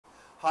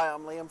Hi,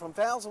 I'm Liam from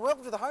Fowles and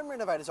welcome to the Home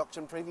Renovators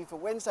Auction Preview for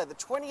Wednesday the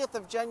 20th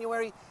of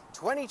January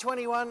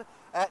 2021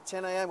 at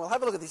 10 a.m. We'll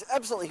have a look at this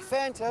absolutely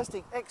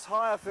fantastic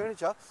ex-hire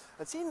furniture.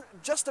 It's in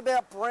just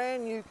about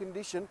brand new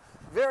condition.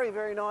 Very,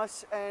 very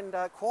nice and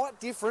quite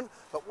different,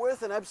 but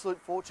worth an absolute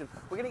fortune.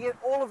 We're going to get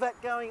all of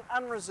that going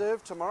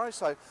unreserved tomorrow,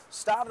 so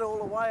start it all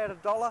the way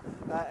at $1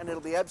 and it'll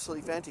be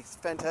absolutely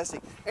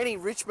fantastic. Any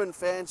Richmond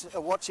fans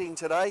are watching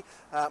today,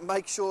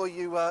 make sure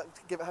you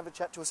have a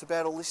chat to us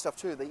about all this stuff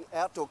too, the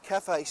outdoor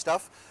cafe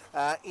stuff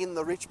in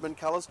the Richmond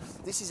colours.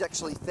 This is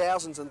actually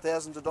thousands and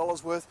thousands of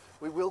dollars worth.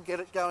 We will get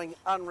it going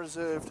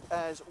unreserved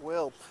as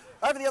well.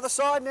 Over the other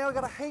side now, we've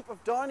got a heap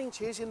of dining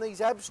chairs in these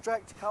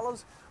abstract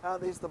colours.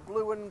 There's the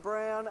blue and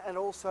brown and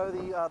also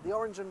the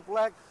orange and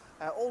black,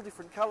 all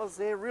different colours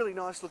there, really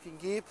nice looking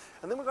gear.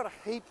 And then we've got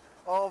a heap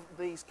of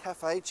these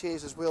cafe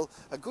chairs as well,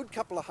 a good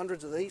couple of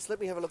hundreds of these.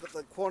 Let me have a look at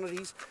the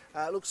quantities.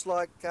 It looks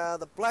like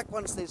the black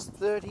ones there's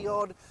 30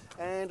 odd,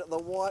 and the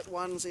white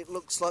ones it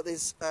looks like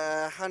there's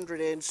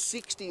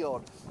 160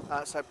 odd.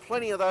 So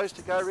plenty of those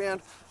to go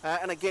around,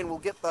 and again we'll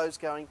get those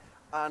going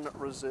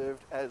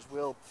unreserved as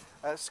well.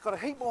 It's got a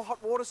heap more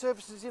hot water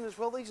services in as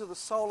well. These are the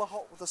solar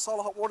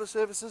hot water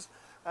services,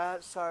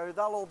 so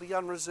they'll all be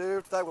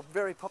unreserved. They were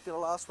very popular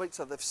last week,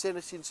 so they've sent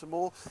us in some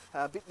more,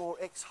 a bit more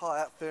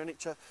ex-hire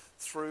furniture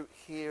through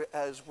here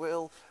as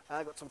well.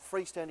 Got some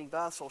freestanding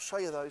baths. I'll show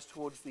you those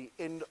towards the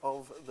end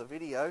of the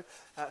video.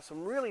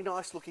 Some really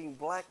nice looking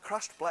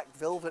crushed black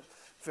velvet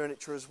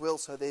furniture as well.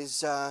 So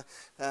there's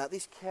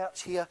this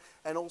couch here,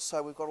 and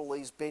also we've got all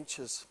these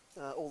benches,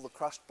 all the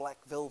crushed black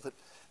velvet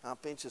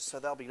benches, so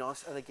they'll be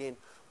nice, and again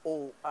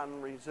all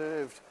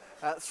unreserved.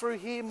 Through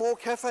here, more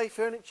cafe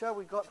furniture.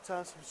 We've got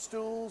some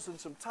stools and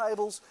some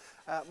tables,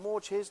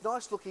 more chairs,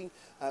 nice looking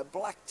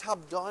black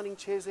tub dining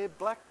chairs there,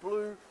 black,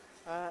 blue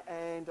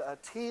and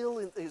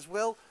teal as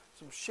well.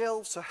 Some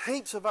shelves, so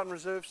heaps of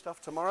unreserved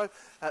stuff tomorrow.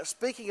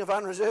 Speaking of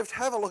unreserved,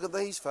 have a look at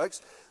these,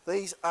 folks.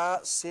 These are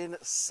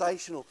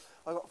sensational.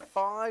 I've got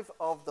 5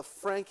 of the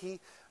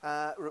Frankie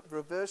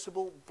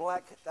reversible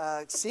black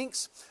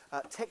sinks,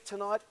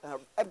 Tectonite,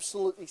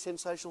 absolutely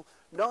sensational.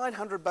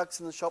 900 bucks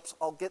in the shops.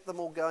 I'll get them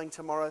all going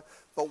tomorrow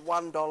for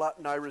 $1,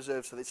 no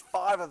reserve. So there's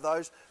 5 of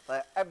those.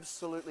 They're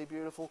absolutely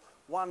beautiful.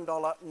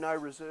 $1, no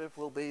reserve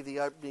will be the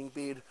opening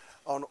bid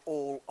on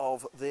all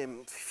of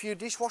them. A few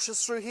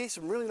dishwashers through here,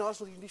 some really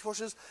nice looking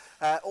dishwashers.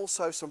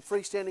 Also some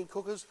freestanding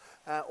cookers.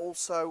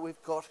 Also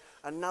we've got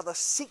another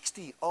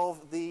 60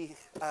 of the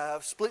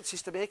split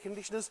system air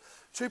conditioners,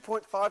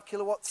 2.5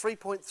 kilowatt,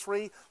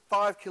 3.3,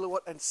 5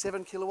 kilowatt and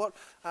 7 kilowatt.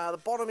 The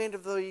bottom end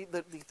of the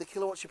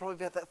kilowatts, you're probably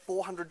about that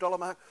 $400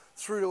 mark,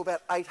 through to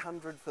about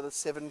 800 for the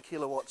 7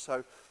 kilowatt.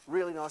 So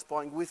really nice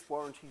buying with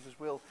warranties as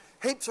well.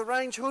 Heaps of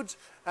range hoods,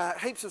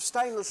 heaps of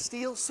stainless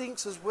steel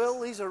sinks as well.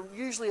 These are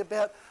usually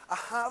about a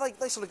half,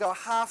 they sort of go a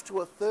half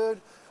to a third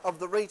of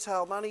the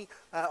retail money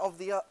of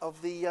the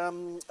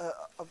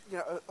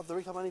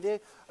retail money there.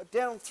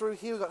 Down through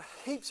here we've got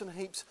heaps and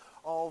heaps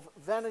of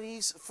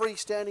vanities,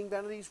 freestanding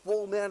vanities,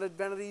 wall-mounted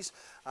vanities,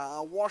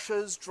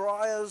 washers,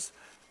 dryers,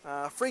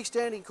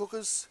 freestanding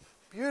cookers.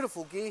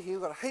 Beautiful gear here.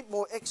 We've got a heap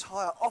more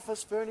ex-hire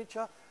office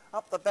furniture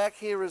up the back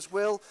here as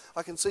well.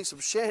 I can see some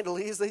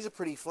chandeliers. These are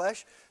pretty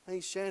flash.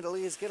 These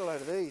chandeliers, get a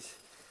load of these.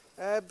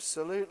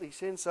 Absolutely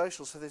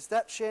sensational. So there's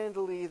that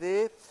chandelier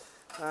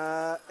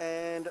there,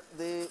 and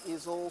there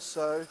is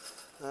also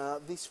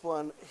this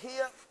one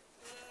here.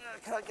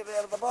 Can't get it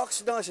out of the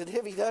box. Nice and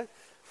heavy though.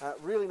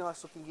 Really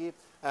nice looking gear.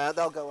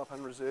 They'll go up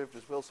unreserved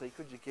as well, so you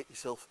could get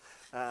yourself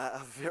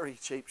a very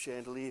cheap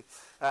chandelier.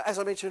 As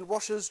I mentioned,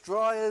 washers,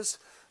 dryers,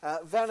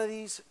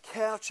 vanities,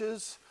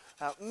 couches,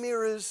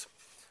 mirrors,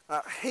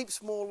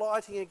 heaps more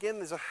lighting. Again,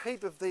 there's a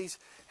heap of these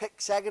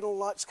hexagonal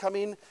lights come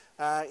in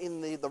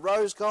the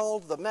rose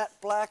gold, the matte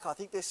black. I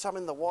think there's some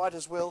in the white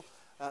as well.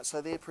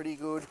 So they're pretty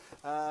good.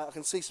 I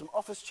can see some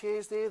office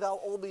chairs there. They'll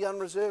all be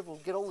unreserved. We'll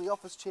get all the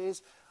office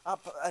chairs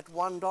up at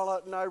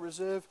 $1, no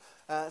reserve.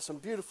 Some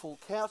beautiful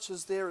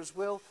couches there as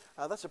well.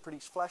 That's a pretty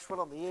flash one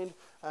on the end.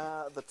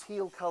 The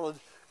teal coloured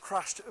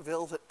crushed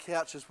velvet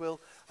couch as well.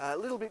 A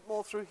little bit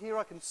more through here.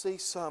 I can see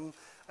some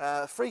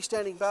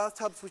freestanding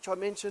bathtubs, which I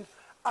mentioned.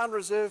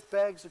 Unreserved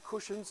bags of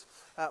cushions.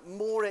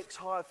 More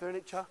ex-hire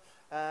furniture.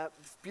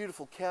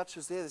 Beautiful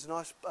couches there. There's a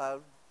nice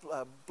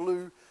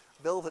blue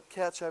velvet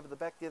couch over the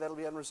back there, that'll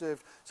be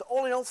unreserved. So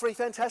all in all, 3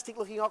 fantastic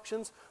looking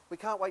auctions. We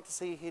can't wait to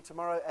see you here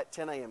tomorrow at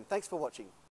 10 a.m. Thanks for watching.